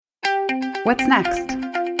What's next?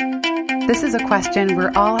 This is a question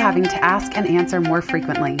we're all having to ask and answer more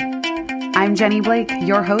frequently. I'm Jenny Blake,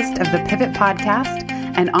 your host of the Pivot Podcast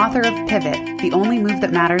and author of Pivot, The Only Move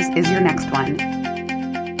That Matters Is Your Next One.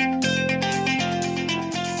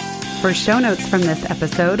 For show notes from this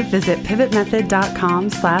episode, visit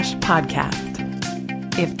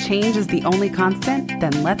pivotmethod.com/podcast. If change is the only constant,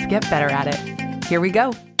 then let's get better at it. Here we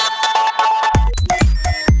go.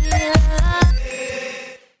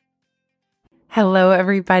 Hello,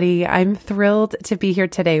 everybody. I'm thrilled to be here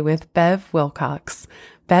today with Bev Wilcox.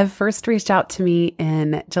 Bev first reached out to me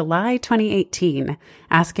in July 2018,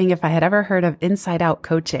 asking if I had ever heard of Inside Out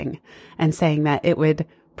coaching and saying that it would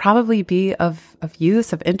probably be of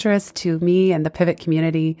use, of interest to me and the Pivot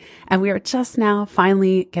community. And we are just now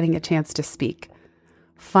finally getting a chance to speak.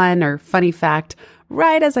 Funny fact,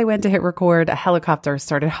 right as I went to hit record, a helicopter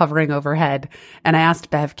started hovering overhead. And I asked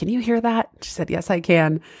Bev, "Can you hear that?" She said, "Yes, I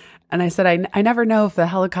can." And I said, I never know if the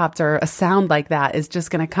helicopter, a sound like that is just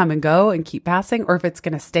going to come and go and keep passing, or if it's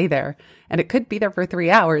going to stay there. And it could be there for 3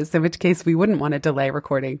 hours, in which case we wouldn't want to delay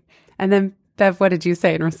recording. And then, Bev, what did you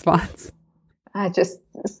say in response? I just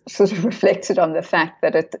sort of reflected on the fact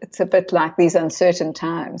that it's a bit like these uncertain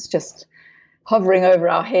times, just hovering over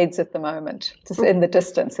our heads at the moment, just in the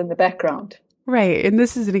distance, in the background. Right. And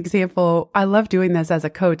this is an example. I love doing this as a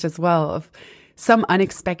coach as well, of some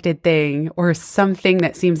unexpected thing or something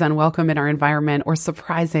that seems unwelcome in our environment or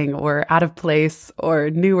surprising or out of place or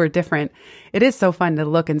new or different. It is so fun to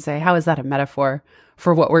look and say, how is that a metaphor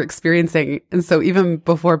for what we're experiencing? And so even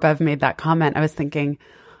before Bev made that comment, I was thinking,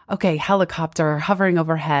 okay, helicopter hovering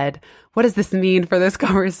overhead. What does this mean for this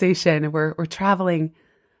conversation? We're traveling.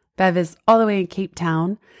 Bev is all the way in Cape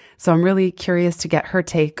Town. So I'm really curious to get her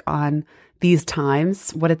take on these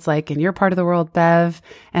times, what it's like in your part of the world, Bev,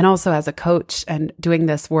 and also as a coach and doing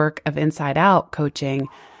this work of Inside Out coaching,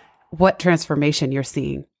 what transformation you're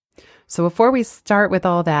seeing. So before we start with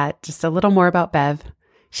all that, just a little more about Bev.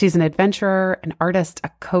 She's an adventurer, an artist, a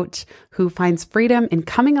coach who finds freedom in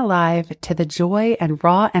coming alive to the joy and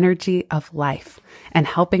raw energy of life and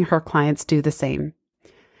helping her clients do the same.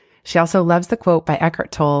 She also loves the quote by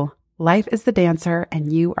Eckhart Tolle, "Life is the dancer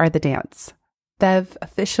and you are the dance." Bev,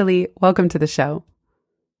 officially welcome to the show.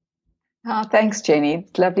 Oh, thanks, Jenny.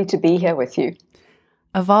 It's lovely to be here with you.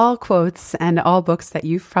 Of all quotes and all books that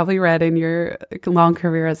you've probably read in your long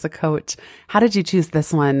career as a coach, how did you choose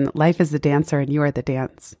this one? Life is the dancer and you are the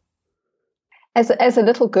dance. As a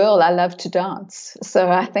little girl, I loved to dance. So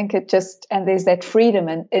I think and there's that freedom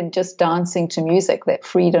in just dancing to music, that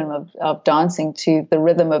freedom of dancing to the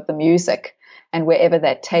rhythm of the music and wherever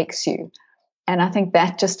that takes you. And I think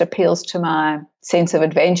that just appeals to my sense of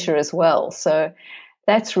adventure as well. So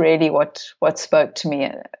that's really what spoke to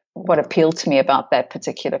me, what appealed to me about that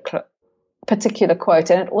particular quote. And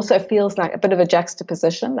it also feels like a bit of a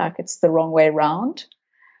juxtaposition, like it's the wrong way around.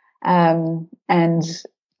 And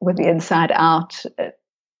with the Inside Out,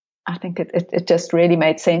 I think it just really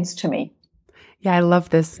made sense to me. Yeah, I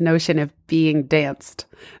love this notion of being danced.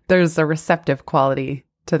 There's a receptive quality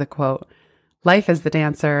to the quote. Life is the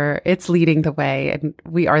dancer, it's leading the way, and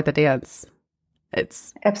we are the dance.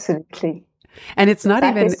 It's absolutely. And it's not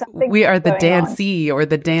even we are the dancee or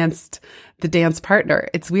the dance partner.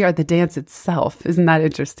 It's we are the dance itself. Isn't that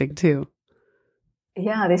interesting too?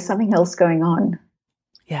 Yeah, there's something else going on.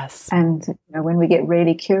 Yes. And when we get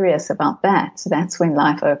really curious about that, that's when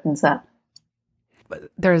life opens up.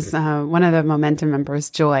 There's one of the Momentum members,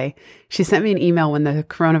 Joy. She sent me an email when the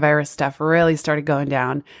coronavirus stuff really started going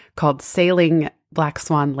down called Sailing Black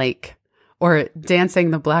Swan Lake or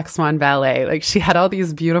Dancing the Black Swan Ballet. Like she had all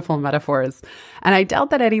these beautiful metaphors. And I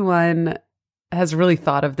doubt that anyone has really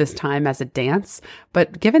thought of this time as a dance.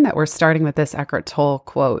 But given that we're starting with this Eckhart Tolle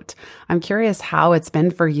quote, I'm curious how it's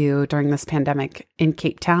been for you during this pandemic in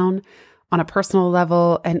Cape Town on a personal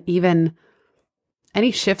level and even any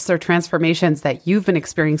shifts or transformations that you've been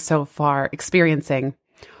experiencing,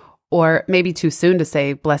 or maybe too soon to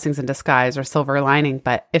say blessings in disguise or silver lining,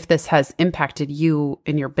 but if this has impacted you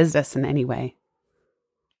in your business in any way.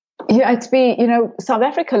 Yeah, South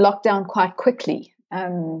Africa locked down quite quickly.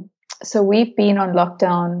 So we've been on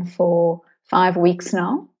lockdown for 5 weeks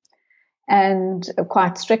now, and a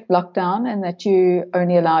quite strict lockdown, and that you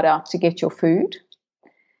only allowed out to get your food.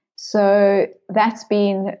 So that's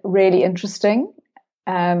been really interesting.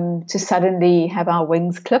 To suddenly have our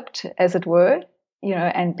wings clipped, as it were,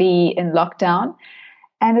 and be in lockdown,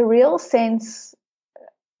 and a real sense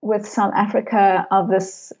with South Africa of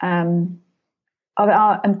this, of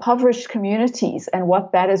our impoverished communities and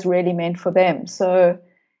what that has really meant for them. So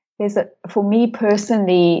for me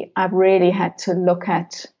personally, I've really had to look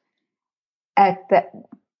at that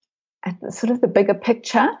at the, sort of the bigger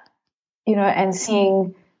picture, and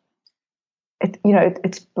seeing it,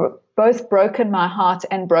 it's both broken my heart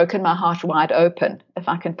and broken my heart wide open, if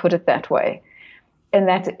I can put it that way. And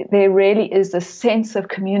that there really is this sense of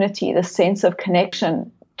community, this sense of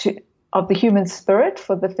connection of the human spirit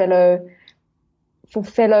for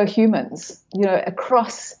fellow humans,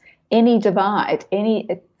 across any divide.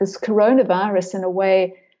 This coronavirus, in a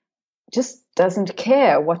way, just doesn't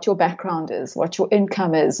care what your background is, what your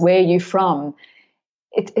income is, where you're from.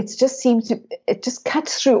 It just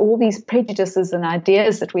cuts through all these prejudices and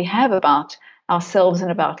ideas that we have about ourselves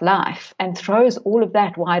and about life, and throws all of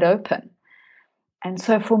that wide open. And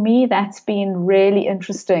so for me, that's been really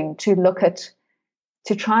interesting to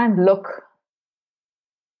try and look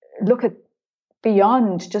at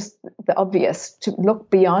beyond just the obvious, to look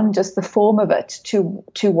beyond just the form of it to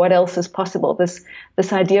what else is possible, this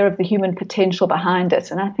idea of the human potential behind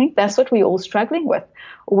it. And I think that's what we're all struggling with,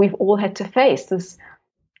 or we've all had to face, this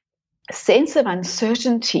sense of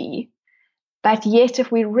uncertainty. But yet,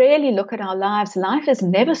 if we really look at our lives, life is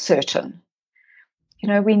never certain.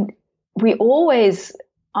 We always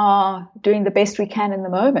are doing the best we can in the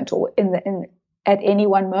moment, or at any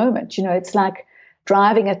one moment. It's like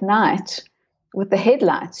driving at night with the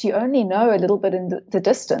headlights. You only know a little bit in the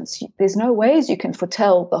distance. There's no ways you can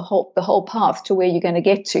foretell the whole path to where you're going to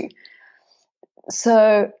get to.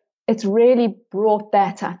 So it's really brought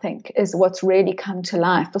that, I think, is what's really come to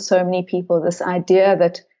life for so many people, this idea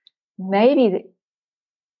that maybe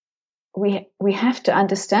we have to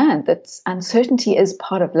understand that uncertainty is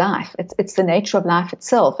part of life. It's the nature of life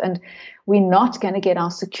itself. And we're not going to get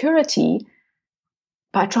our security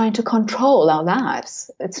by trying to control our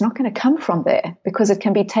lives. It's not going to come from there, because it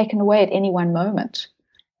can be taken away at any one moment.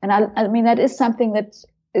 And I mean, that is something that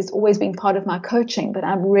has always been part of my coaching, but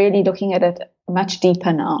I'm really looking at it much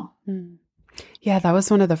deeper now. Yeah, that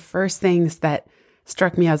was one of the first things that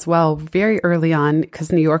struck me as well, very early on,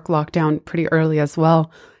 because New York locked down pretty early as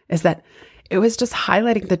well, is that it was just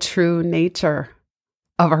highlighting the true nature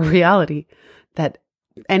of our reality, that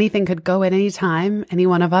anything could go at any time, any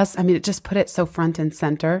one of us. I mean, it just put it so front and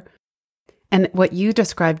center. And what you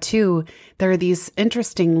described too, there are these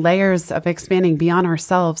interesting layers of expanding beyond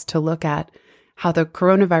ourselves to look at how the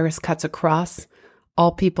coronavirus cuts across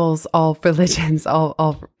all peoples, all religions, all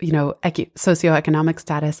socioeconomic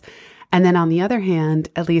status. And then on the other hand,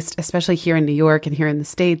 at least, especially here in New York and here in the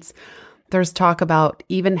States, there's talk about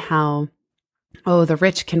even how, the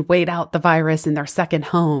rich can wait out the virus in their second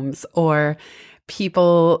homes, or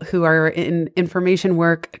people who are in information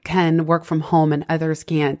work can work from home and others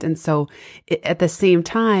can't. And so at the same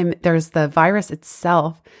time, there's the virus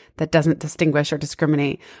itself that doesn't distinguish or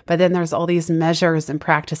discriminate. But then there's all these measures and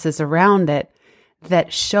practices around it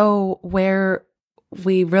that show where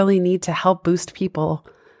we really need to help boost people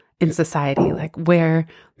in society, like where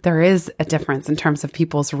there is a difference in terms of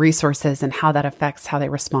people's resources and how that affects how they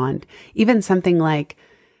respond. Even something like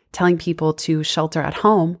telling people to shelter at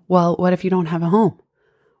home. Well, what if you don't have a home?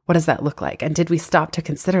 What does that look like? And did we stop to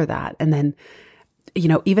consider that? And then,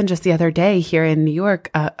 even just the other day here in New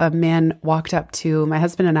York, a man walked up to my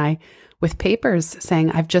husband and I with papers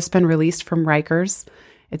saying, I've just been released from Rikers.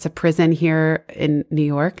 It's a prison here in New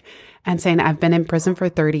York. And saying, I've been in prison for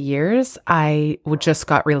 30 years. I just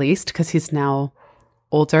got released because he's now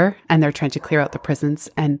older and they're trying to clear out the prisons.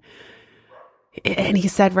 And he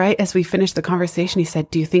said, right as we finished the conversation, he said,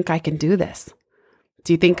 do you think I can do this?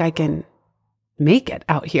 Do you think I can make it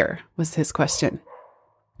out here? Was his question.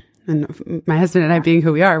 And my husband and I, being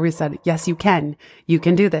who we are, we said, yes, you can. You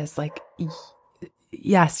can do this. Like,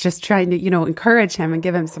 yes, just trying to, encourage him and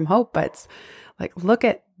give him some hope. But it's like, look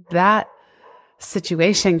at that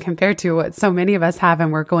situation compared to what so many of us have,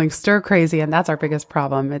 and we're going stir crazy, and that's our biggest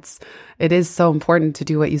problem. It is so important to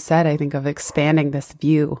do what you said, I think, of expanding this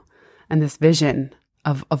view and this vision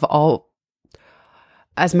of all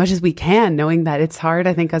as much as we can, knowing that it's hard,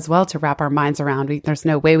 I think, as well, to wrap our minds around. There's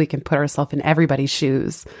no way we can put ourselves in everybody's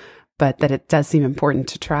shoes, but that it does seem important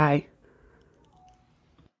to try.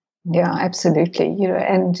 Yeah, absolutely.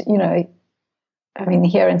 I mean,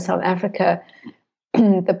 here in South Africa,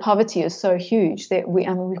 the poverty is so huge that we've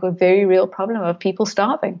got a very real problem of people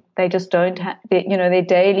starving. They just don't have, they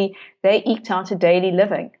eked out a daily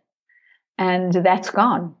living, and that's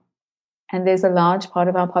gone. And there's a large part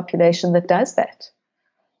of our population that does that,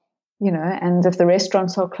 and if the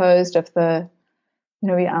restaurants are closed, if there's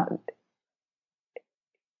no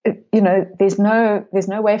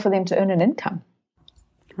way for them to earn an income.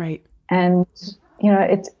 Right. And,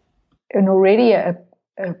 it's already a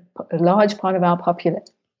large part of our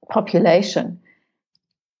population,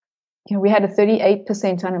 we had a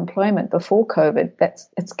 38% unemployment before COVID.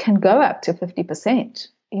 It can go up to 50%.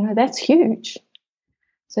 That's huge.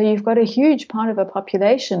 So you've got a huge part of a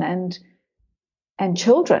population and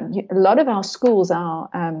children. A lot of our schools, our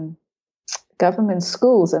government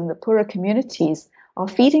schools in the poorer communities, are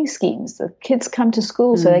feeding schemes. The kids come to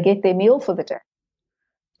school so they get their meal for the day.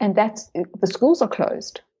 And the schools are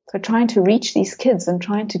closed. So trying to reach these kids and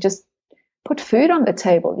trying to just put food on the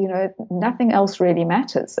table, nothing else really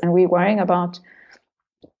matters. And we're worrying about,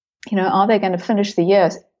 are they going to finish the year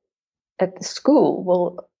at the school?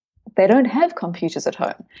 Well, they don't have computers at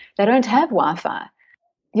home. They don't have Wi-Fi.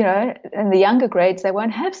 In the younger grades, they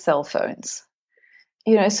won't have cell phones.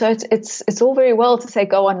 So it's all very well to say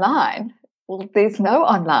go online. Well, there's no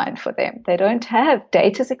online for them. They don't have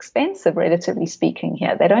data's expensive, relatively speaking,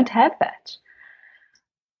 here. They don't have that.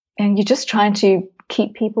 And you're just trying to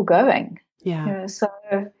keep people going. Yeah. So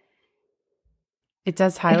it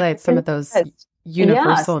does highlight some of those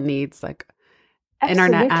universal needs, like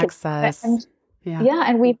internet access.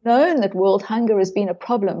 And we've known that world hunger has been a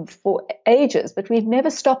problem for ages, but we've never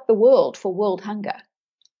stopped the world for world hunger.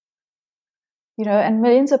 And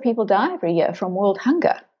millions of people die every year from world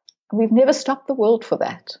hunger. We've never stopped the world for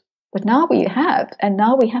that. But now we have, and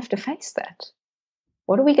now we have to face that.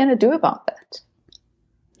 What are we going to do about that?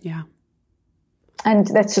 Yeah. And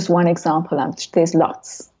that's just one example. There's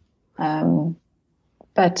lots.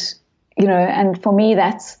 But, and for me,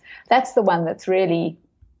 that's the one that's really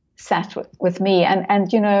sat with me. And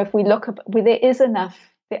if we look up,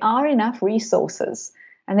 there are enough resources,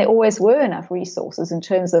 and there always were enough resources in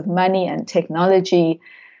terms of money and technology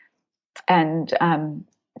and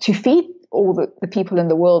to feed all the people in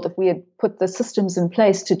the world if we had put the systems in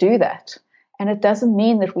place to do that. And it doesn't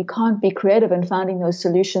mean that we can't be creative in finding those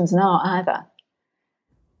solutions now either.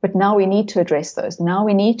 But now we need to address those. Now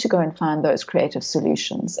we need to go and find those creative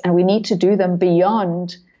solutions. And we need to do them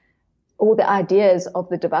beyond all the ideas of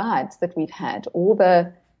the divides that we've had.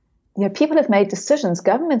 People have made decisions.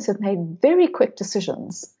 Governments have made very quick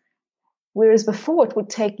decisions. Whereas before it would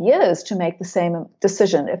take years to make the same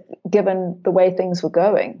decision given the way things were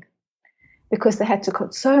going. Because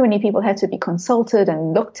so many people had to be consulted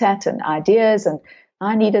and looked at, and ideas, and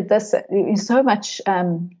I needed this. So much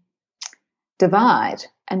divide,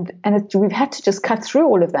 and we've had to just cut through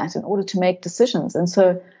all of that in order to make decisions. And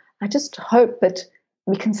so I just hope that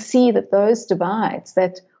we can see that those divides,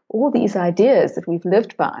 that all these ideas that we've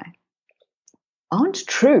lived by aren't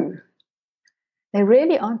true. They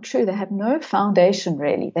really aren't true. They have no foundation,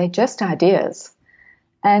 really. They're just ideas.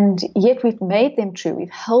 And yet we've made them true.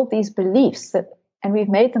 We've held these beliefs and we've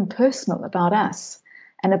made them personal about us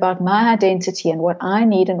and about my identity and what I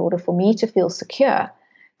need in order for me to feel secure.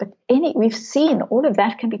 But we've seen all of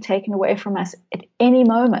that can be taken away from us at any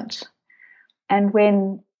moment. And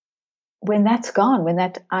when that's gone, when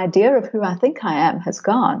that idea of who I think I am has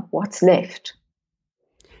gone, what's left?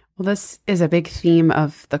 Well, this is a big theme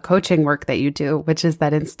of the coaching work that you do, which is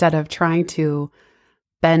that instead of trying to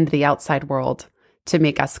bend the outside world to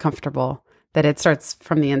make us comfortable, that it starts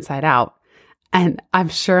from the inside out. And I'm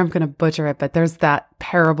sure I'm going to butcher it, but there's that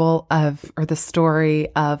parable or the story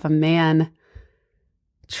of a man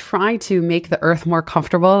trying to make the earth more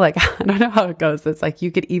comfortable. Like, I don't know how it goes. It's like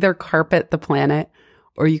you could either carpet the planet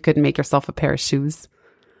or you could make yourself a pair of shoes.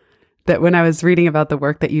 That when I was reading about the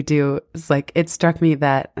work that you do, it's like, it struck me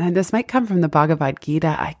that, and this might come from the Bhagavad Gita,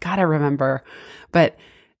 I gotta remember, but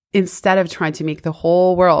instead of trying to make the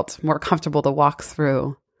whole world more comfortable to walk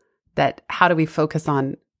through, that how do we focus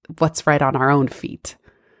on what's right on our own feet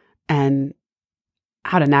and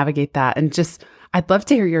how to navigate that? And just, I'd love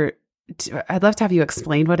to have you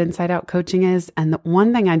explain what Inside Out coaching is. And the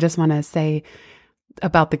one thing I just want to say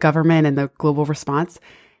about the government and the global response,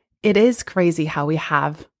 it is crazy how we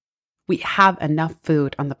have enough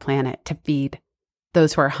food on the planet to feed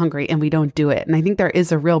those who are hungry, and we don't do it. And I think there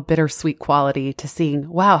is a real bittersweet quality to seeing,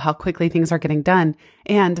 wow, how quickly things are getting done.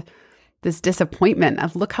 And this disappointment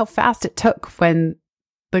of look how fast it took when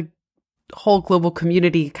the whole global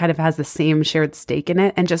community kind of has the same shared stake in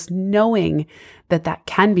it. And just knowing that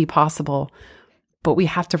can be possible. But we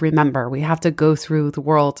have to remember, we have to go through the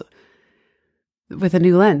world with a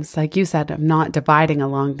new lens, like you said, of not dividing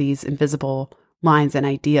along these invisible lines and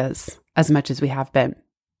ideas as much as we have been.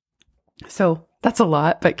 So that's a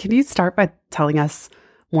lot, but can you start by telling us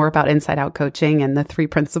more about Inside Out coaching and the 3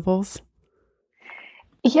 principles?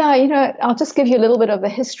 Yeah, I'll just give you a little bit of the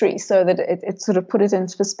history so that it sort of put it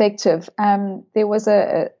into perspective. There was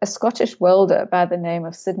a Scottish welder by the name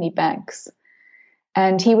of Sydney Banks,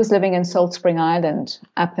 and he was living in Salt Spring Island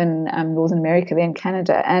up in Northern America, then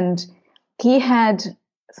Canada, and he had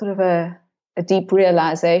sort of a a deep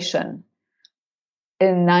realization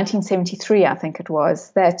in 1973, I think it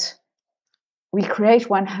was, that we create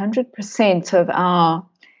 100% of our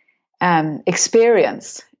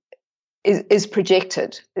experience is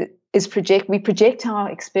projected. We project our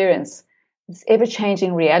experience, this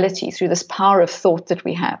ever-changing reality, through this power of thought that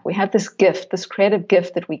we have. We have this gift, this creative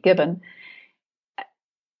gift that we're given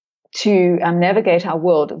to navigate our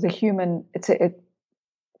world.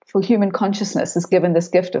 For human consciousness is given this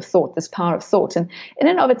gift of thought, this power of thought. And in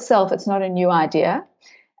and of itself, it's not a new idea.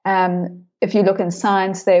 If you look in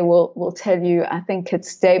science, they will tell you, I think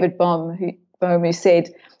it's David Bohm who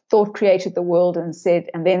said, thought created the world and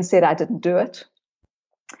then said, I didn't do it.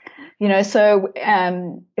 So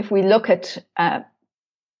if we look at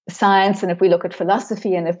science, and if we look at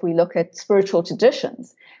philosophy, and if we look at spiritual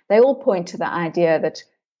traditions, they all point to the idea that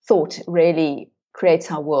thought really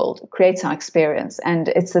creates our world, creates our experience, and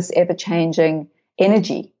it's this ever-changing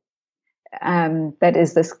energy that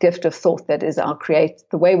is this gift of thought that is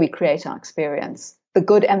the way we create our experience, the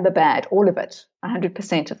good and the bad, all of it,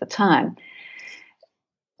 100% of the time.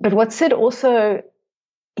 But what Sid also,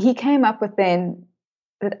 he came up with then,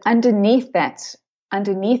 that underneath this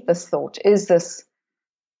thought is this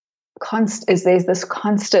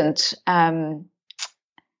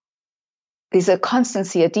there's a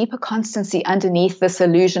constancy, a deeper constancy underneath this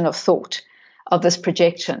illusion of thought, of this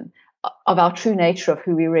projection, of our true nature of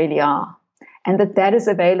who we really are. And that is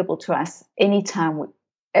available to us anytime,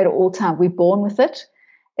 at all time. We're born with it.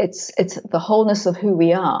 It's the wholeness of who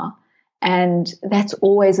we are. And that's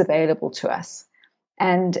always available to us.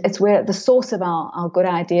 And it's where the source of our good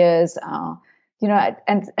ideas are,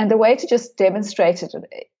 and the way to just demonstrate it,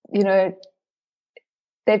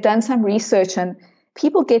 they've done some research, and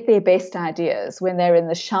people get their best ideas when they're in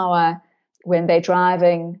the shower, when they're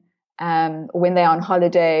driving, or when they're on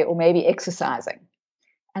holiday, or maybe exercising.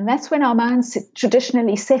 And that's when our minds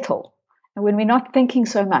traditionally settle. And when we're not thinking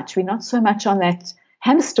so much, we're not so much on that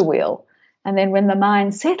hamster wheel. And then when the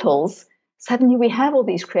mind settles, suddenly we have all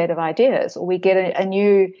these creative ideas, or we get an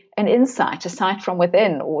insight, a sight from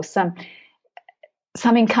within, or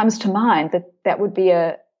something comes to mind that would be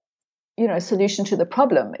a solution to the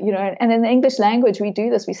problem. And in the English language, we do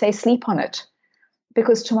this. We say, sleep on it,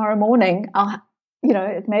 because tomorrow morning,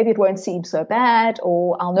 maybe it won't seem so bad,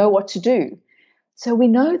 or I'll know what to do. So we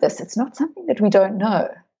know this. It's not something that we don't know.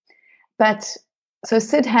 But so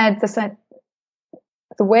Sid had this.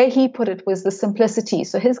 The way he put it was the simplicity.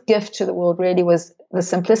 So his gift to the world really was the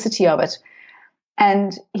simplicity of it.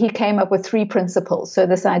 And he came up with 3 principles. So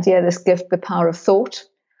this idea, this gift, the power of thought,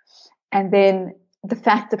 and then the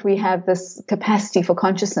fact that we have this capacity for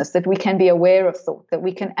consciousness, that we can be aware of thought, that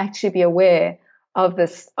we can actually be aware of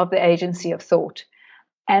the agency of thought.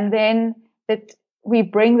 And then that we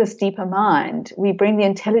bring this deeper mind, we bring the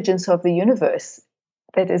intelligence of the universe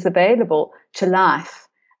that is available to life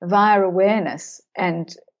via awareness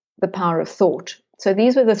and the power of thought. So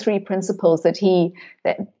these were the 3 principles and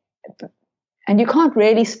you can't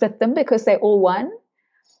really split them because they're all one.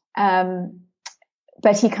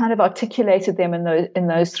 But he kind of articulated them in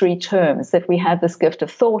those 3 terms, that we have this gift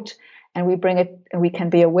of thought, and we bring it, and we can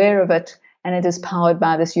be aware of it, and it is powered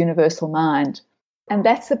by this universal mind. And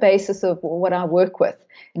that's the basis of what I work with,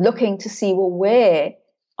 looking to see, well, where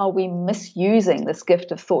are we misusing this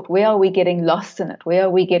gift of thought? Where are we getting lost in it? Where are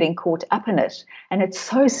we getting caught up in it? And it's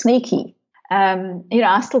so sneaky.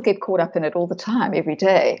 I still get caught up in it all the time, every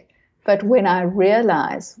day. But when I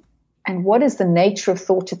realize, and what is the nature of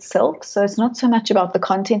thought itself? So it's not so much about the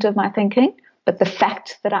content of my thinking, but the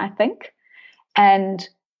fact that I think, and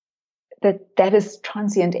that is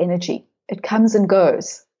transient energy. It comes and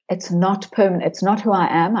goes. It's not permanent. It's not who I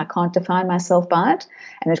am. I can't define myself by it,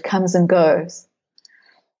 and it comes and goes.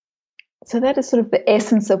 So that is sort of the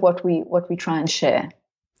essence of what we try and share.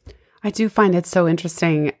 I do find it so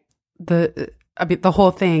interesting, the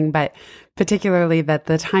whole thing, but particularly that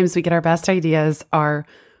the times we get our best ideas are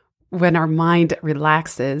when our mind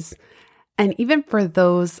relaxes. And even for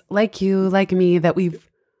those like you, like me, that we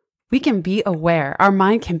can be aware, our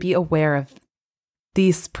mind can be aware of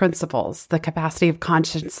these principles, the capacity of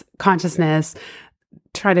consciousness,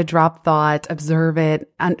 try to drop thought, observe it,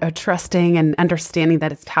 and trusting and understanding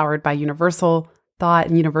that it's powered by universal thought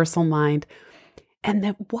and universal mind. And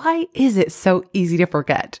then why is it so easy to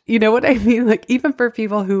forget? You know what I mean? Like, even for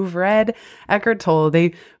people who've read Eckhart Tolle,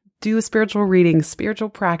 they do spiritual readings, spiritual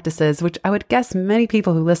practices, which I would guess many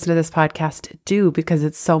people who listen to this podcast do, because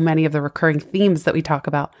it's so many of the recurring themes that we talk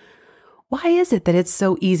about. Why is it that it's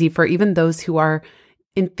so easy for even those who are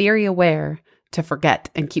in theory aware to forget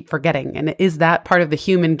and keep forgetting? And is that part of the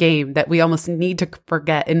human game that we almost need to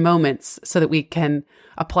forget in moments so that we can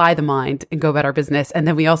apply the mind and go about our business? And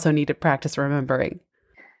then we also need to practice remembering.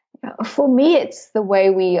 For me, it's the way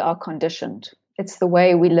we are conditioned. It's the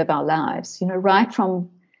way we live our lives, right from,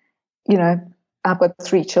 I've got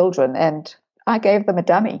 3 children and I gave them a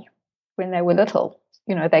dummy when they were little.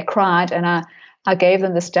 They cried and I gave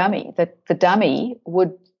them this dummy, that the dummy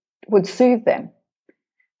would soothe them,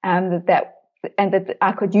 and that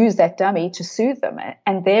I could use that dummy to soothe them.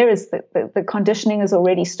 And there is the conditioning has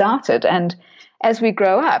already started. And as we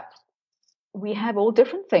grow up, we have all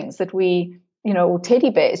different things that we, or teddy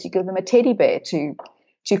bears, you give them a teddy bear to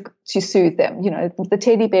soothe them. The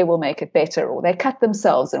teddy bear will make it better, or they cut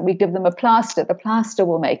themselves and we give them a plaster. The plaster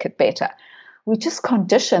will make it better. We just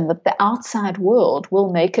condition that the outside world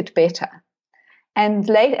will make it better. And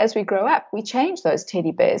late as we grow up, we change those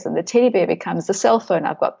teddy bears, and the teddy bear becomes the cell phone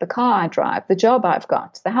I've got, the car I drive, the job I've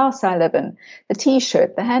got, the house I live in, the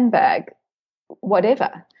T-shirt, the handbag,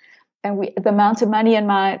 whatever. And the amount of money in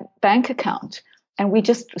my bank account. And we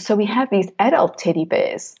have these adult teddy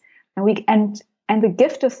bears, and the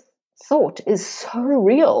gift of thought is so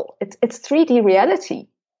real. It's 3D reality,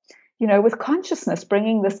 with consciousness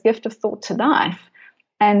bringing this gift of thought to life.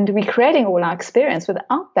 And we're creating all our experience.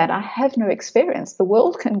 Without that, I have no experience. The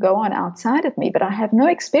world can go on outside of me, but I have no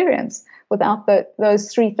experience without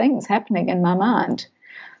those 3 things happening in my mind.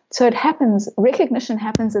 So recognition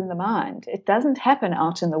happens in the mind. It doesn't happen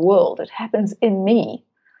out in the world. It happens in me.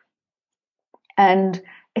 And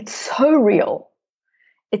it's so real.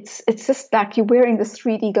 It's just like you're wearing this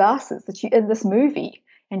 3D glasses that you're in this movie,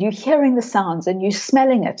 and you're hearing the sounds, and you're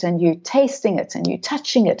smelling it, and you're tasting it, and you're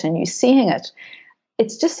touching it, and you're seeing it.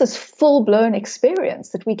 It's just this full-blown experience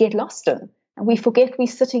that we get lost in, and we forget we're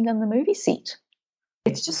sitting in the movie seat.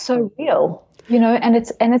 It's just so real, and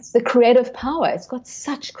it's the creative power. It's got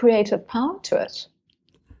such creative power to it.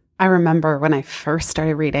 I remember when I first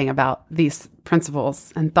started reading about these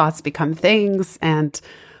principles, and thoughts become things, and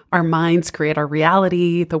our minds create our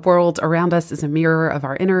reality. The world around us is a mirror of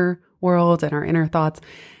our inner world and our inner thoughts.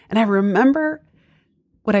 And I remember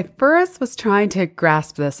when I first was trying to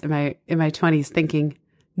grasp this in my 20s, thinking,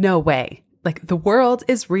 no way, like the world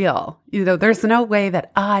is real. There's no way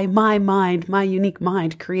that my mind, my unique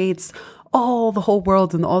mind creates the whole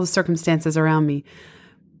world and all the circumstances around me.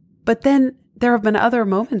 But then there have been other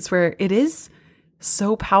moments where it is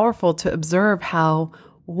so powerful to observe how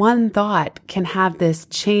one thought can have this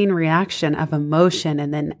chain reaction of emotion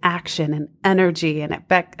and then action and energy, and it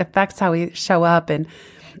affects how we show up. And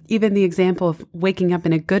even the example of waking up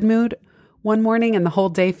in a good mood one morning and the whole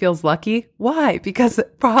day feels lucky. Why? Because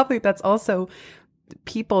probably that's also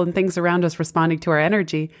people and things around us responding to our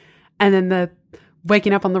energy. And then the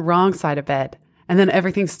waking up on the wrong side of bed, and then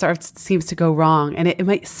everything seems to go wrong. And it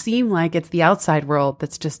might seem like it's the outside world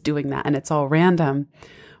that's just doing that, and it's all random.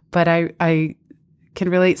 But I can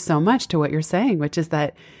relate so much to what you're saying, which is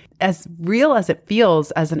that as real as it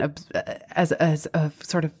feels as a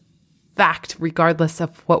sort of fact, regardless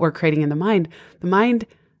of what we're creating in the mind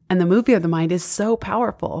and the movie of the mind is so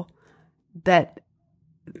powerful that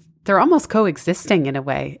they're almost coexisting in a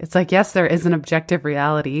way. It's like, yes, there is an objective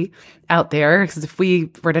reality out there, because if we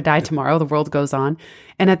were to die tomorrow, the world goes on.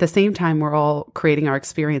 And at the same time, we're all creating our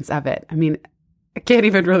experience of it. I mean, I can't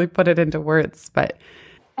even really put it into words, but.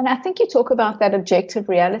 And I think you talk about that objective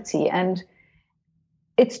reality, and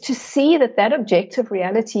it's to see that objective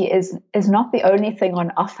reality is not the only thing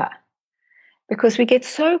on offer, because we get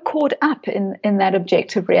so caught up in that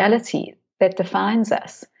objective reality that defines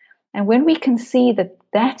us. And when we can see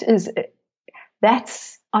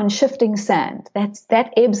that's on shifting sand,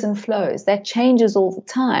 that ebbs and flows, that changes all the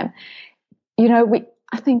time.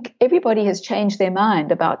 I think everybody has changed their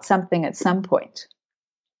mind about something at some point.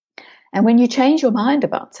 And when you change your mind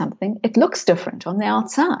about something, it looks different on the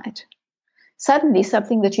outside. Suddenly,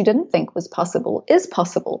 something that you didn't think was possible is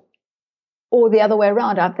possible. Or the other way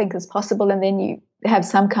around, I think is possible, and then you have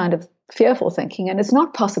some kind of fearful thinking, and it's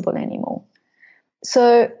not possible anymore.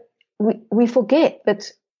 So we forget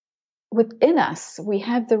that within us, we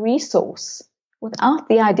have the resource without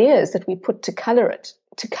the ideas that we put to color it,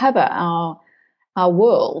 to cover our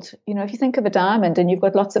world. If you think of a diamond and you've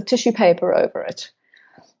got lots of tissue paper over it,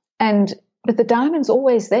 but the diamond's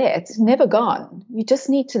always there. It's never gone. You just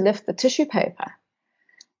need to lift the tissue paper.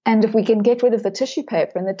 And if we can get rid of the tissue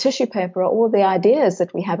paper, and the tissue paper are all the ideas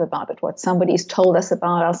that we have about it, what somebody's told us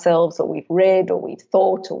about ourselves, or we've read, or we've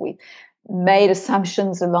thought, or we've made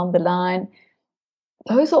assumptions along the line.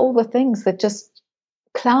 Those are all the things that just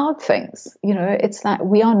cloud things. It's like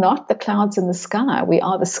we are not the clouds in the sky. We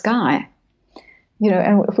are the sky.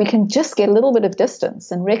 And if we can just get a little bit of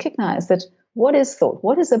distance and recognize that what is thought?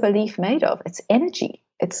 What is a belief made of? It's energy.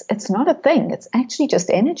 It's not a thing. It's actually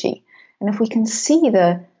just energy. And if we can see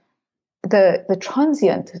the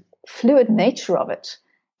transient, fluid nature of it,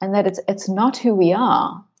 and that it's not who we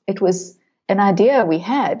are. It was an idea we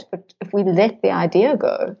had, but if we let the idea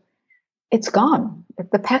go, it's gone.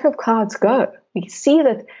 The pack of cards go. We see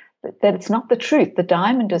that it's not the truth. The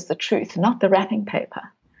diamond is the truth, not the wrapping paper.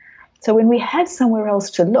 So when we have somewhere else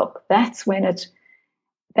to look, that's when it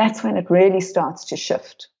really starts to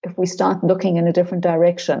shift. If we start looking in a different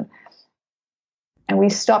direction and we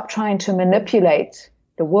stop trying to manipulate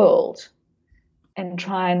the world and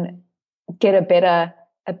try and get a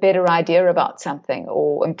better idea about something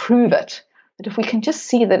or improve it, but if we can just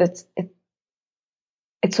see that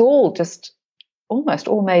it's all just almost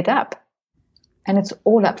all made up and it's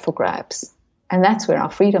all up for grabs, and that's where our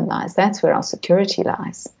freedom lies. That's where our security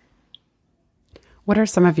lies. What are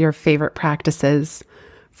some of your favorite practices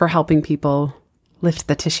for helping people lift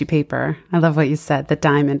the tissue paper? I love what you said. The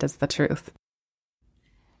diamond is the truth.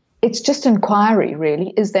 It's just inquiry,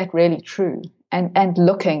 really. Is that really true? And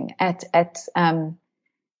looking at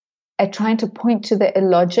trying to point to the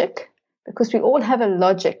illogic, because we all have a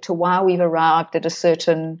logic to why we've arrived at a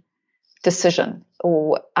certain decision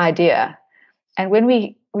or idea. And when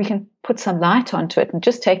we can put some light onto it and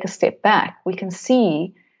just take a step back, we can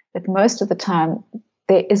see that most of the time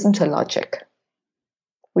there isn't a logic.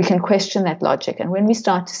 We can question that logic. And when we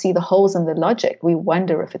start to see the holes in the logic, we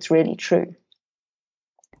wonder if it's really true.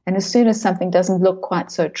 And as soon as something doesn't look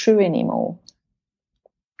quite so true anymore,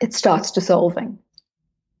 it starts dissolving.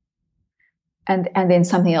 And then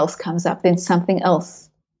something else comes up. Then something else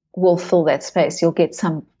will fill that space. You'll get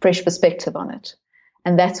some fresh perspective on it.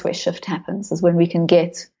 And that's where shift happens, is when we can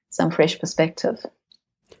get some fresh perspective.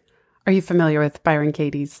 Are you familiar with Byron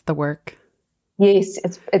Katie's The Work? Yes,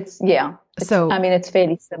 it's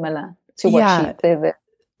fairly similar to what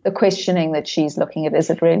the questioning that she's looking at. Is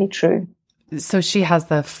it really true? So she has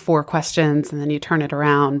the 4 questions and then you turn it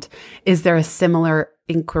around. Is there a similar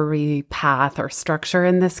inquiry path or structure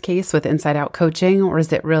in this case with Inside Out coaching, or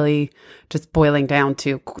is it really just boiling down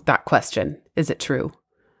to that question? Is it true?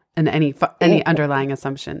 And any underlying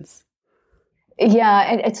assumptions?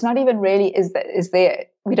 Yeah, and it's not even really is there.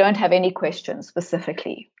 We don't have any questions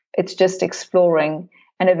specifically. It's just exploring,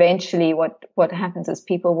 and eventually, what happens is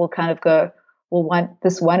people will kind of go, well,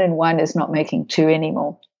 this 1 and 1 is not making 2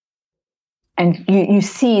 anymore, and you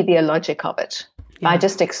see the illogic of it by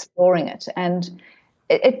just exploring it, and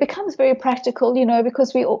it becomes very practical,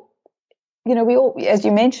 because we all, as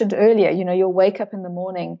you mentioned earlier, you'll wake up in the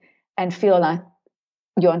morning and feel like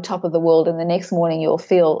you're on top of the world, and the next morning you'll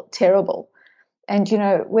feel terrible. And,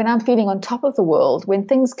 when I'm feeling on top of the world, when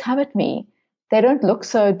things come at me, they don't look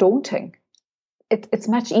so daunting. It's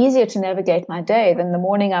much easier to navigate my day than the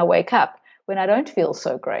morning I wake up when I don't feel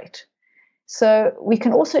so great. So we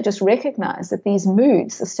can also just recognize that these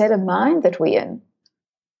moods, the state of mind that we're in,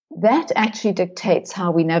 that actually dictates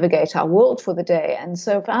how we navigate our world for the day. And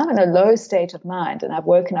so if I'm in a low state of mind and I've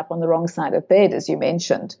woken up on the wrong side of bed, as you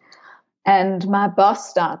mentioned, and my boss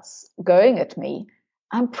starts going at me,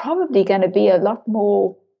 I'm probably going to be a lot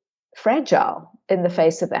more fragile in the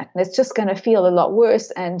face of that. And it's just going to feel a lot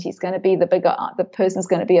worse, and he's going to be the person's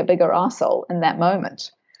going to be a bigger arsehole in that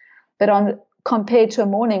moment. But compared to a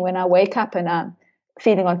morning when I wake up and I'm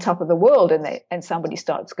feeling on top of the world and somebody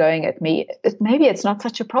starts going at me, maybe it's not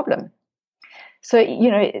such a problem. So,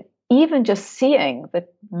 even just seeing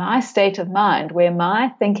that my state of mind, where my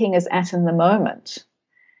thinking is at in the moment,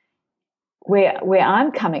 where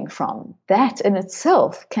I'm coming from, that in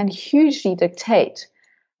itself can hugely dictate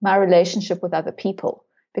my relationship with other people.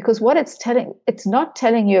 Because what it's not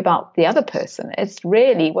telling you about the other person. It's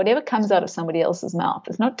really whatever comes out of somebody else's mouth.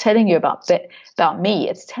 It's not telling you about me.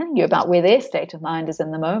 It's telling you about where their state of mind is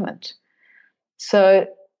in the moment. So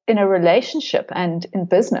in a relationship and in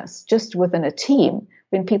business, just within a team,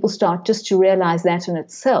 when people start just to realize that in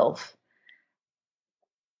itself,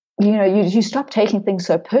 you stop taking things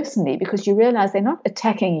so personally, because you realize they're not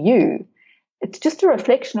attacking you. It's just a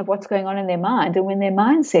reflection of what's going on in their mind. And when their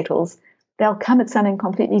mind settles, they'll come at something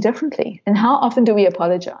completely differently. And how often do we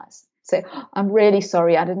apologize? Say, I'm really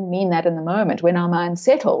sorry, I didn't mean that in the moment. When our mind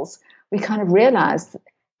settles, we kind of realize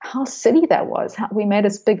how silly that was, how we made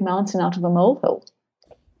this big mountain out of a molehill.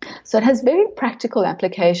 So it has very practical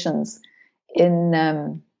applications in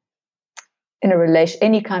a relation,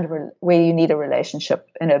 any kind of where you need a relationship,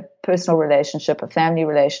 in a personal relationship, a family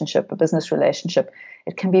relationship, a business relationship.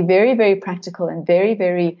 It can be very, very practical and very,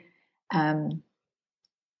 very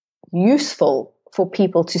useful for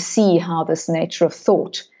people to see how this nature of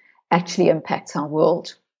thought actually impacts our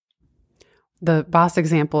world. The boss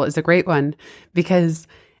example is a great one because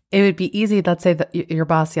it would be easy, let's say that your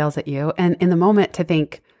boss yells at you, and in the moment to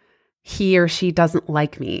think, he or she doesn't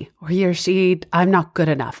like me, or he or she, I'm not good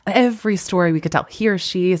enough. Every story we could tell, he or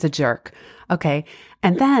she is a jerk. Okay.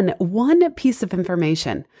 And then one piece of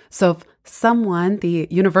information. So if someone, the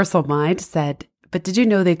universal mind said, but did you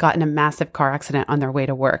know they got in a massive car accident on their way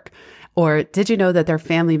to work? Or did you know that their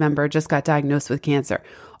family member just got diagnosed with cancer?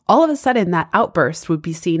 All of a sudden that outburst would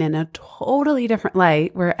be seen in a totally different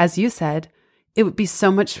light, where, as you said, it would be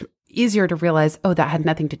so much easier to realize, oh, that had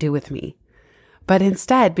nothing to do with me. But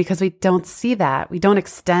instead, because we don't see that, we don't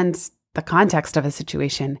extend the context of a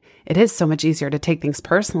situation, it is so much easier to take things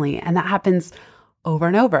personally. And that happens over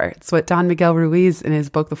and over. It's what Don Miguel Ruiz in his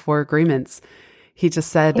book, The Four Agreements, he just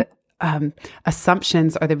said,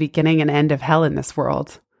 assumptions are the beginning and end of hell in this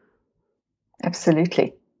world.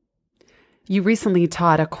 Absolutely. You recently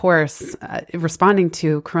taught a course responding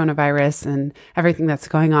to coronavirus and everything that's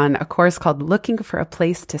going on, a course called Looking for a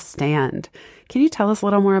Place to Stand. Can you tell us a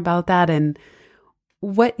little more about that and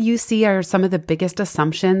what you see are some of the biggest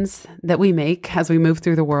assumptions that we make as we move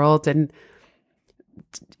through the world, and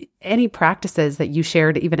any practices that you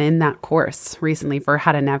shared even in that course recently for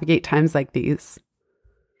how to navigate times like these?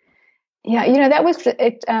 Yeah, that was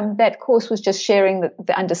it. That course was just sharing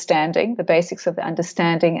the understanding, the basics of the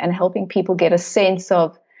understanding, and helping people get a sense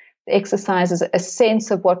of the exercises, a sense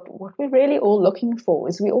of what we're really all looking for.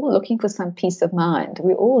 Is we're all looking for some peace of mind.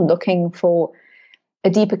 We're all looking for a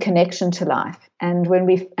deeper connection to life, and when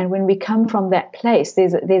we come from that place,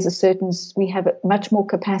 there's a certain, we have much more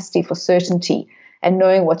capacity for certainty and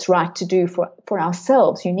knowing what's right to do for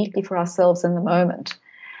ourselves, uniquely for ourselves in the moment.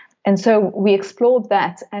 And so we explored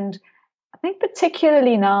that, and I think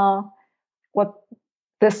particularly now, what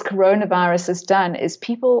this coronavirus has done is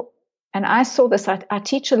people, and I saw this, I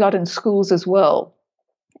teach a lot in schools as well,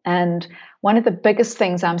 and one of the biggest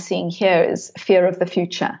things I'm seeing here is fear of the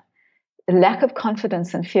future. The lack of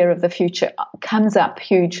confidence and fear of the future comes up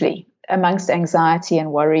hugely amongst anxiety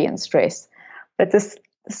and worry and stress. But this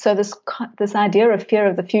idea of fear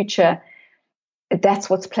of the future, that's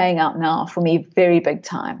what's playing out now for me, very big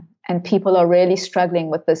time. And people are really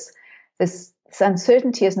struggling with this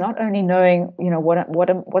uncertainty, is not only knowing,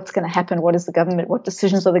 what's going to happen, what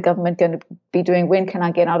decisions are the government going to be doing, when can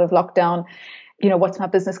I get out of lockdown, what's my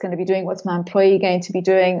business going to be doing, what's my employee going to be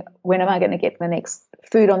doing, when am I going to get the next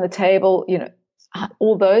food on the table,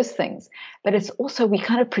 all those things. But it's also, we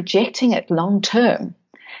kind of projecting it long term,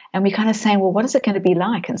 and we kind of saying, well, what is it going to be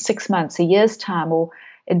like in 6 months, a year's time, or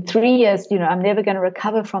in 3 years? I'm never going to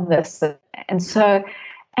recover from this.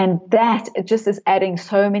 And that, it just is adding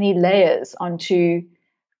so many layers onto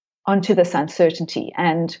this uncertainty.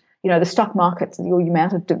 And the stock market, your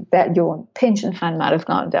amount of that, your pension fund might have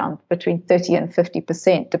gone down between 30 and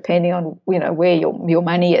 50%, depending on where your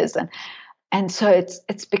money is. And so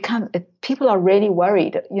it's become, people are really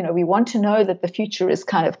worried. We want to know that the future is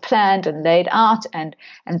kind of planned and laid out, and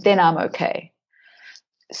then I'm okay.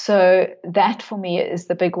 So that for me is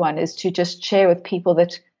the big one, is to just share with people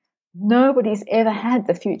that nobody's ever had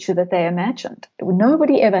the future that they imagined.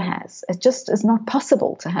 Nobody ever has. It just is not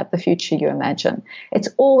possible to have the future you imagine. It's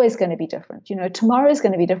always going to be different. Tomorrow is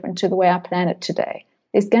going to be different to the way I plan it today.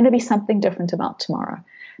 There's going to be something different about tomorrow,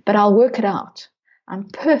 but I'll work it out. I'm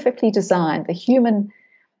perfectly designed. The human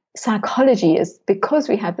psychology is, because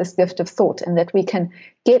we have this gift of thought, and that we can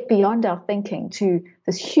get beyond our thinking to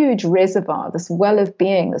this huge reservoir, this well of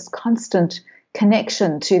being, this constant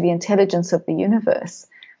connection to the intelligence of the universe.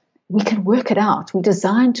 We can work it out. We're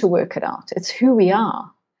designed to work it out. It's who we are.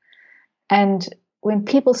 And when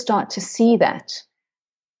people start to see that,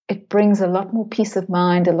 it brings a lot more peace of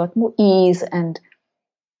mind, a lot more ease, and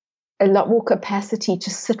a lot more capacity to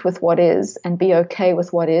sit with what is and be okay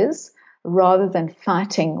with what is, rather than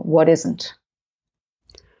fighting what isn't.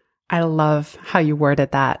 I love how you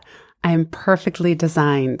worded that. I am perfectly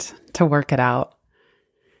designed to work it out.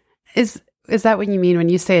 Is that what you mean when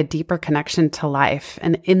you say a deeper connection to life?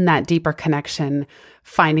 And in that deeper connection,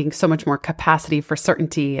 finding so much more capacity for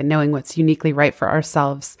certainty and knowing what's uniquely right for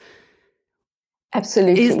ourselves?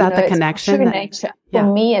 Absolutely. Is that the connection? True nature. For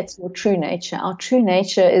me, it's your true nature. Our true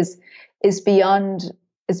nature is beyond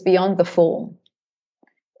the form.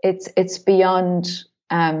 It's beyond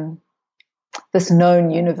this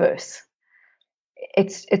known universe.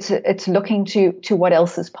 It's looking to what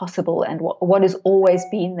else is possible and what has always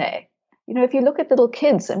been there. If you look at little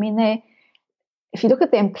kids, if you look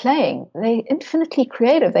at them playing, they're infinitely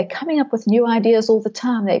creative. They're coming up with new ideas all the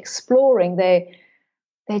time. They're exploring.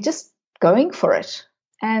 They're just going for it.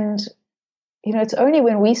 And it's only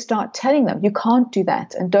when we start telling them, you can't do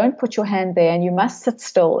that, and don't put your hand there, and you must sit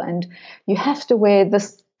still, and you have to wear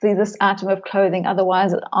this item of clothing,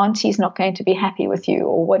 otherwise auntie's not going to be happy with you,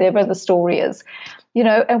 or whatever the story is,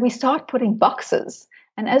 and we start putting boxes.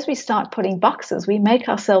 And as we start putting boxes, we make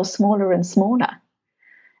ourselves smaller and smaller.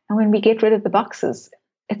 And when we get rid of the boxes,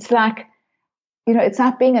 it's like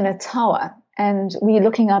being in a tower and we're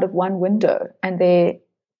looking out of one window and there,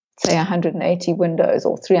 say, 180 windows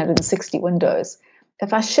or 360 windows.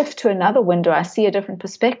 If I shift to another window, I see a different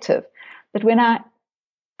perspective. But when I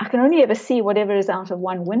can only ever see whatever is out of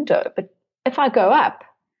one window. But if I go up,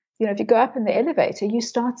 if you go up in the elevator, you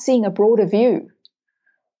start seeing a broader view.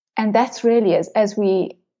 And that's really as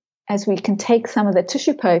we can take some of the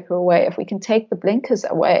tissue paper away, if we can take the blinkers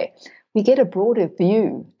away, we get a broader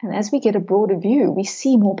view. And as we get a broader view, we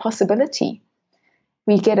see more possibility.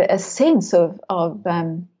 We get a sense of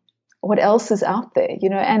what else is out there,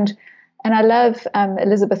 And I love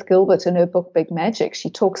Elizabeth Gilbert in her book Big Magic. She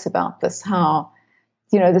talks about this, how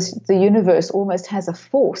the universe almost has a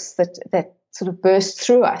force that sort of bursts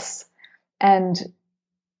through us, and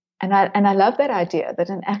I love that idea that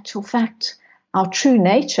in actual fact, our true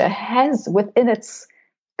nature has within its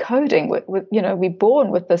coding, we're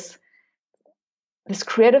born with this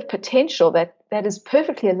creative potential that is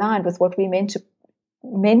perfectly aligned with what we meant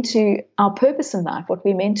to our purpose in life, what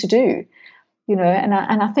we're meant to do, and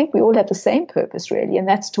I think we all have the same purpose really, and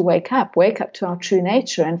that's to wake up to our true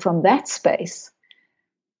nature, and from that space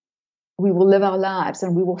we will live our lives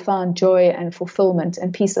and we will find joy and fulfillment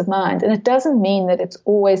and peace of mind. And it doesn't mean that it's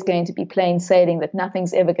always going to be plain sailing, that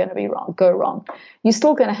nothing's ever going to go wrong. You're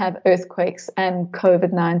still going to have earthquakes and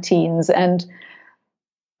COVID-19s and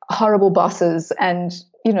horrible bosses and,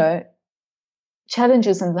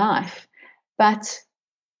 challenges in life. But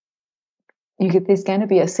there's going to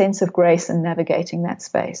be a sense of grace in navigating that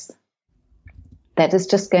space. That is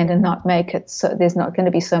just going to not make it so, there's not going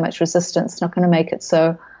to be so much resistance, not going to make it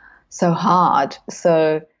so hard,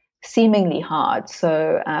 so seemingly hard,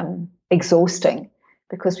 so exhausting,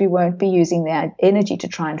 because we won't be using that energy to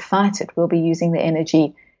try and fight it. We'll be using the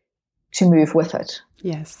energy to move with it.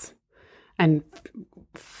 Yes. And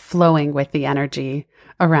flowing with the energy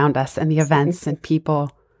around us and the events and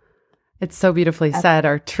people. It's so beautifully said.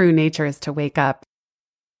 Our true nature is to wake up.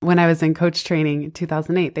 When I was in coach training in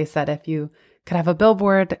 2008, they said, if you could have a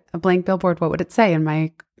blank billboard, what would it say? And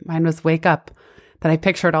mine was wake up. That I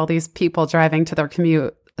pictured all these people driving to their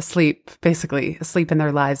commute, asleep in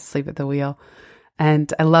their lives, asleep at the wheel.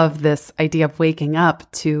 And I love this idea of waking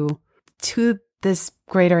up to this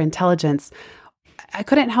greater intelligence. I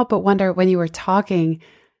couldn't help but wonder when you were talking,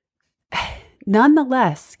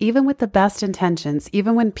 nonetheless, even with the best intentions,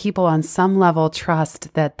 even when people on some level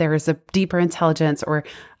trust that there is a deeper intelligence, or,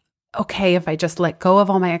 okay, if I just let go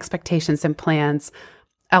of all my expectations and plans,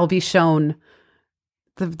 I'll be shown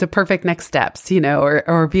the perfect next steps,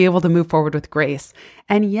 or be able to move forward with grace.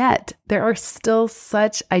 And yet there are still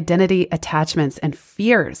such identity attachments and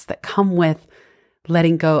fears that come with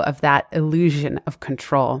letting go of that illusion of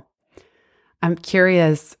control. I'm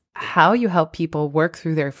curious how you help people work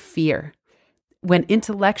through their fear when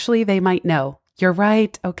intellectually they might know, you're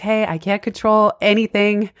right, okay, I can't control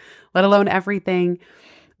anything, let alone everything.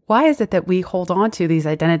 Why is it that we hold on to these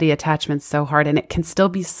identity attachments so hard, and it can still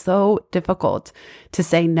be so difficult to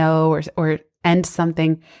say no or end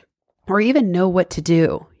something, or even know what to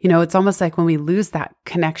do? It's almost like when we lose that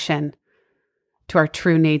connection to our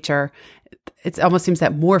true nature, it almost seems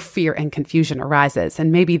that more fear and confusion arises.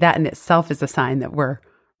 And maybe that in itself is a sign that we're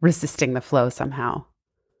resisting the flow somehow.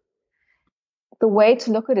 The way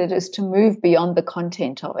to look at it is to move beyond the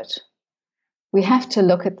content of it. We have to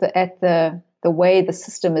look at the way the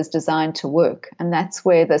system is designed to work. And that's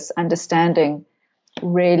where this understanding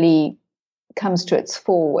really comes to its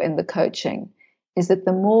fore in the coaching, is that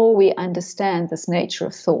the more we understand this nature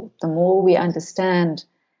of thought, the more we understand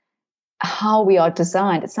how we are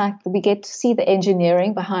designed. It's like we get to see the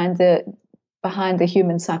engineering behind the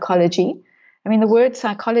human psychology. I mean, the word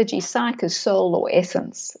psychology, psych, is soul or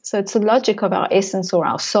essence. So it's the logic of our essence or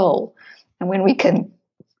our soul. And when we can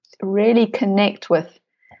really connect with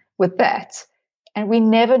that, and we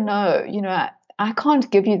never know, I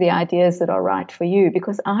can't give you the ideas that are right for you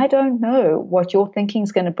because I don't know what your thinking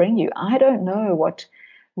is going to bring you. I don't know what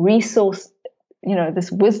resource,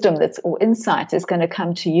 this wisdom or insight is going to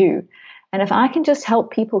come to you. And if I can just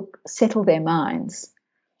help people settle their minds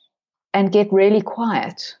and get really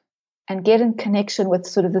quiet and get in connection with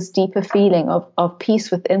sort of this deeper feeling of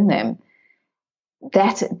peace within them,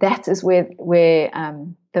 that is where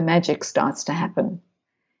the magic starts to happen.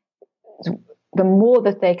 The more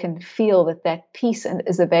that they can feel that peace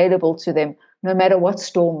is available to them no matter what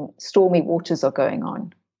stormy waters are going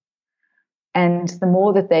on. And the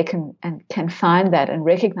more that they can find that and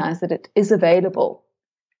recognize that it is available,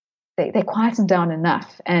 they quieten down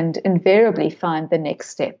enough and invariably find the next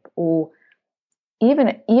step. Or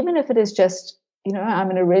even if it is just,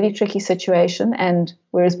 I'm in a really tricky situation, and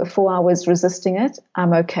whereas before I was resisting it,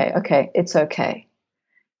 I'm okay. Okay, it's okay.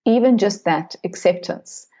 Even just that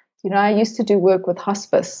acceptance. I used to do work with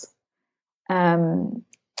hospice, and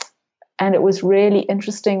it was really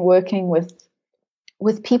interesting working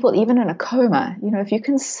with people even in a coma. If you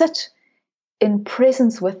can sit in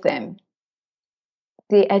presence with them,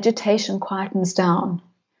 the agitation quietens down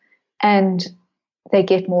and they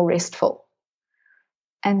get more restful.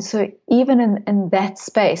 And so even in that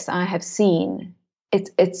space, I have seen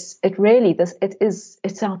it's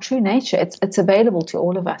our true nature. It's available to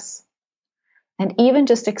all of us. And even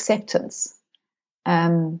just acceptance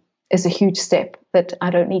is a huge step, that I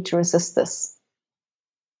don't need to resist this.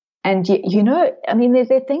 And, there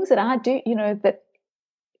are things that I do, that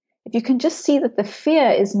if you can just see that the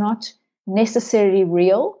fear is not necessarily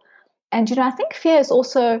real. And, I think fear is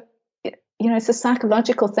also, it's a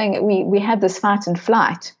psychological thing. We have this fight and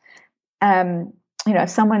flight. If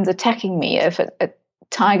someone's attacking me, if a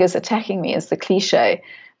tiger's attacking me, is the cliche,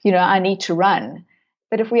 I need to run.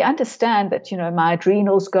 But if we understand that, my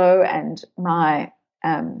adrenals go and my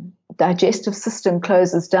digestive system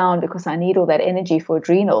closes down because I need all that energy for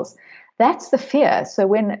adrenals, that's the fear. So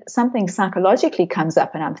when something psychologically comes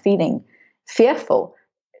up and I'm feeling fearful,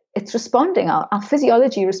 it's responding. Our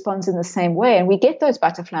physiology responds in the same way, and we get those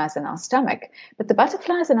butterflies in our stomach. But the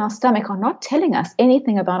butterflies in our stomach are not telling us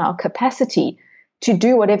anything about our capacity to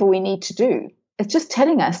do whatever we need to do. It's just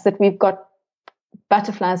telling us that we've got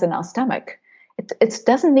butterflies in our stomach. It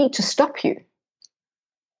doesn't need to stop you.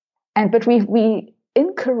 But we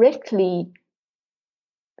incorrectly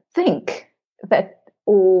think that,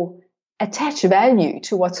 or attach value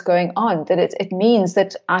to what's going on, that it means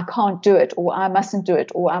that I can't do it, or I mustn't do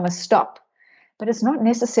it, or I must stop. But it's not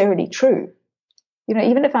necessarily true.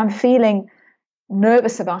 Even if I'm feeling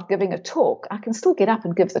nervous about giving a talk, I can still get up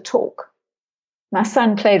and give the talk. My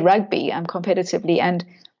son played rugby competitively, and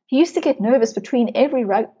he used to get nervous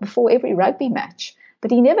before every rugby match,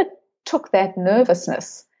 but he never took that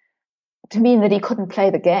nervousness to mean that he couldn't play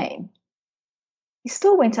the game. He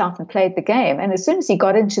still went out and played the game, and as soon as he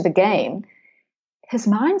got into the game, his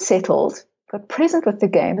mind settled, got present with the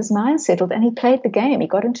game, his mind settled, and he played the game. He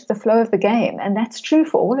got into the flow of the game, and that's true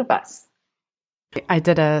for all of us. I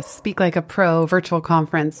did a Speak Like a Pro virtual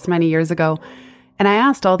conference many years ago, and I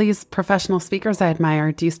asked all these professional speakers I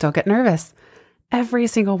admire, do you still get nervous? Every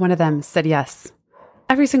single one of them said yes.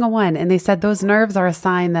 Every single one. And they said those nerves are a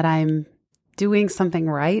sign that I'm doing something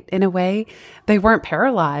right in a way. They weren't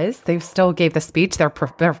paralyzed. They still gave the speech. They're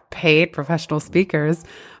paid professional speakers,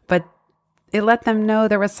 but it let them know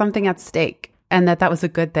there was something at stake and that was a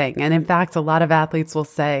good thing. And in fact, a lot of athletes will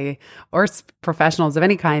say, or professionals of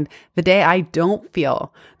any kind, the day I don't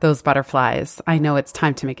feel those butterflies, I know it's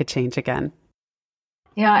time to make a change again.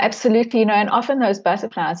 Yeah, absolutely. And often those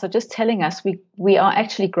butterflies are just telling us we are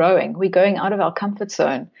actually growing. We're going out of our comfort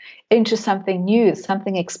zone into something new,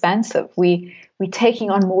 something expansive. We're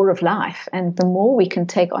taking on more of life. And the more we can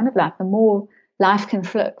take on of life, the more life can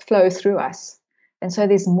flow through us. And so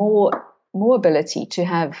there's more ability to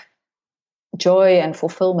have joy and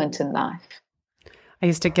fulfillment in life. I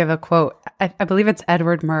used to give a quote. I believe it's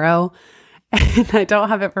Edward Murrow. And I don't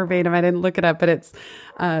have it verbatim. I didn't look it up, but it's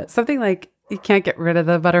something like, you can't get rid of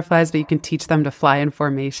the butterflies, but you can teach them to fly in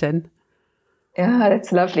formation. Yeah,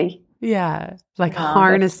 that's lovely. Yeah,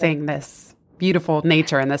 harnessing this beautiful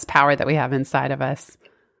nature and this power that we have inside of us.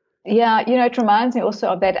 Yeah, it reminds me also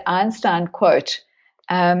of that Einstein quote.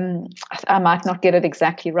 I might not get it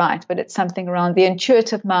exactly right, but it's something around the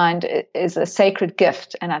intuitive mind is a sacred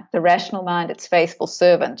gift, and the rational mind, its faithful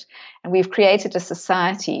servant. And we've created a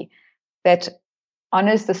society that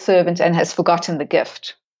honors the servant and has forgotten the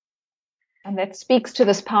gift. And that speaks to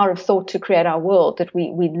this power of thought to create our world, that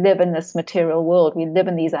we live in this material world. We live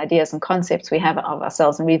in these ideas and concepts we have of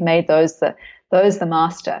ourselves, and we've made those the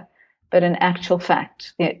master. But in actual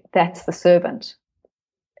fact, that's the servant.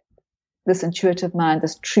 This intuitive mind,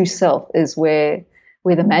 this true self, is where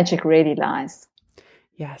the magic really lies.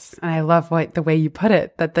 Yes. And I love the way you put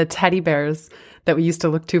it, that the teddy bears that we used to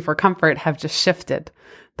look to for comfort have just shifted.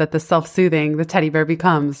 That the self-soothing, the teddy bear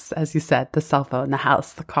becomes, as you said, the cell phone, the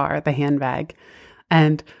house, the car, the handbag.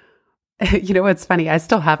 And what's funny? I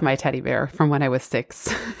still have my teddy bear from when I was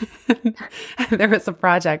 6. There was a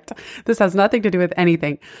project. This has nothing to do with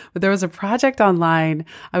anything, but there was a project online.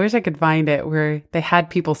 I wish I could find it, where they had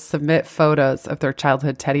people submit photos of their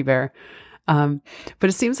childhood teddy bear. But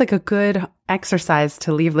it seems like a good exercise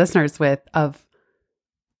to leave listeners with of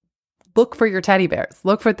look for your teddy bears.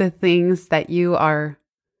 Look for the things that you are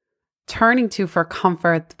turning to for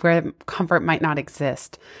comfort where comfort might not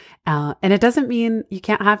exist. And it doesn't mean you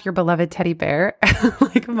can't have your beloved teddy bear.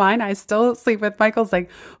 Like mine, I still sleep with. Michael's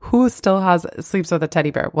like, who still sleeps with a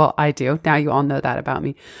teddy bear? Well, I do. Now you all know that about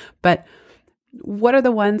me. But what are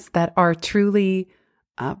the ones that are truly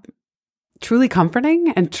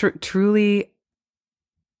comforting and truly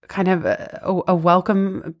kind of a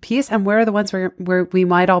welcome piece? And where are the ones where we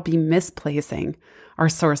might all be misplacing our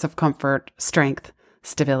source of comfort, strength,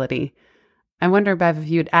 stability? I wonder, Bev, if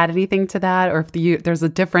you'd add anything to that, or if there's a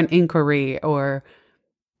different inquiry or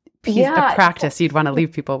piece of practice you'd want to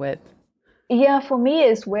leave people with. Yeah, for me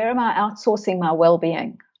is, where am I outsourcing my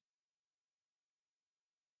well-being?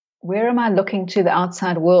 Where am I looking to the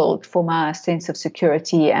outside world for my sense of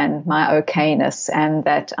security and my okayness, and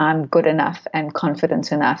that I'm good enough and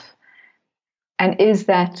confident enough? And is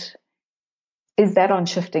that on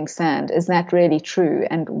shifting sand? Is that really true?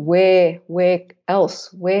 And where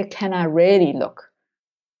can I really look?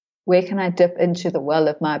 Where can I dip into the well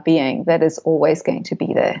of my being that is always going to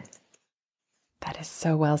be there? That is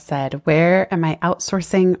so well said. Where am I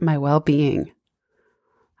outsourcing my well-being?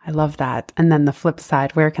 I love that. And then the flip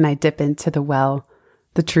side, where can I dip into the well,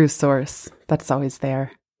 the true source that's always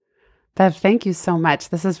there? Bev, thank you so much.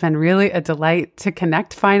 This has been really a delight to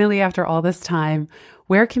connect finally after all this time.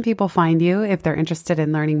 Where can people find you if they're interested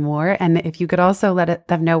in learning more? And if you could also let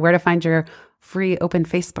them know where to find your free open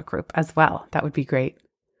Facebook group as well, that would be great.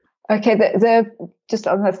 Okay, just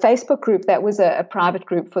on the Facebook group, that was a private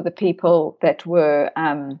group for the people that were,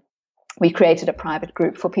 we created a private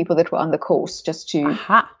group for people that were on the course, just to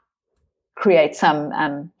create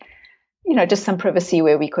some, just some privacy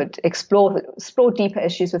where we could explore deeper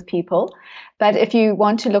issues with people. But if you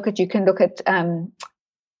want to you can look at,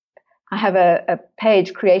 I have a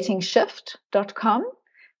page, creatingshift.com,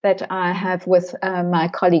 that I have with my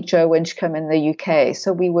colleague Joe Winchcombe in the UK.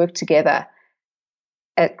 So we work together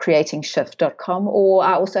at creatingshift.com, or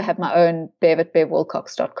I also have my own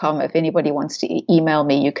bev@bevwilcox.com. If anybody wants to email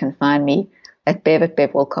me, you can find me at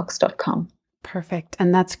bev@bevwilcox.com. Perfect.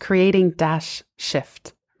 And that's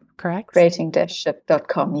creating-shift, correct?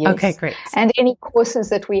 Creating-shift.com, yes. Okay, great. And any courses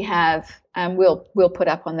that we have, we'll put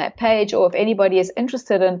up on that page, or if anybody is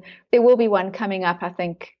interested in, there will be one coming up, I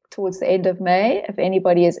think, towards the end of May. If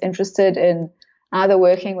anybody is interested in either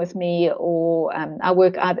working with me, or I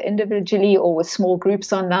work either individually or with small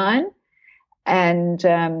groups online, and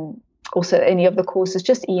also any of the courses,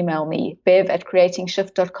 just email me,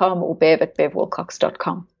 bev@creatingshift.com or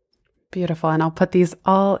bev@bevwilcox.com. Beautiful. And I'll put these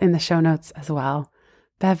all in the show notes as well.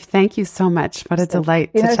 Bev, thank you so much. What a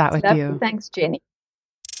delight to chat with you. Thanks, Jenny.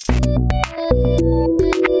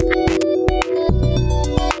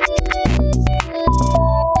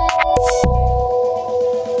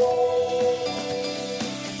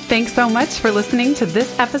 Thanks so much for listening to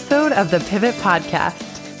this episode of the Pivot Podcast.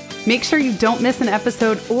 Make sure you don't miss an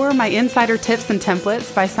episode or my insider tips and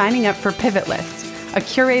templates by signing up for Pivot List, a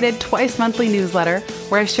curated twice monthly newsletter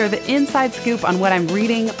where I share the inside scoop on what I'm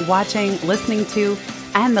reading, watching, listening to,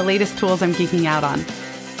 and the latest tools I'm geeking out on.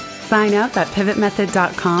 Sign up at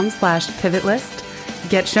pivotmethod.com/pivotlist.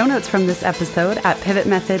 Get show notes from this episode at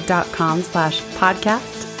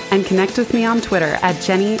pivotmethod.com/podcast, and connect with me on Twitter at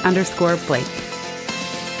Jenny_Blake.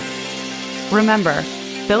 Remember,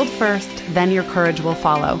 build first, then your courage will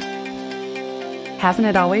follow. Hasn't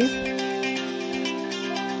it always?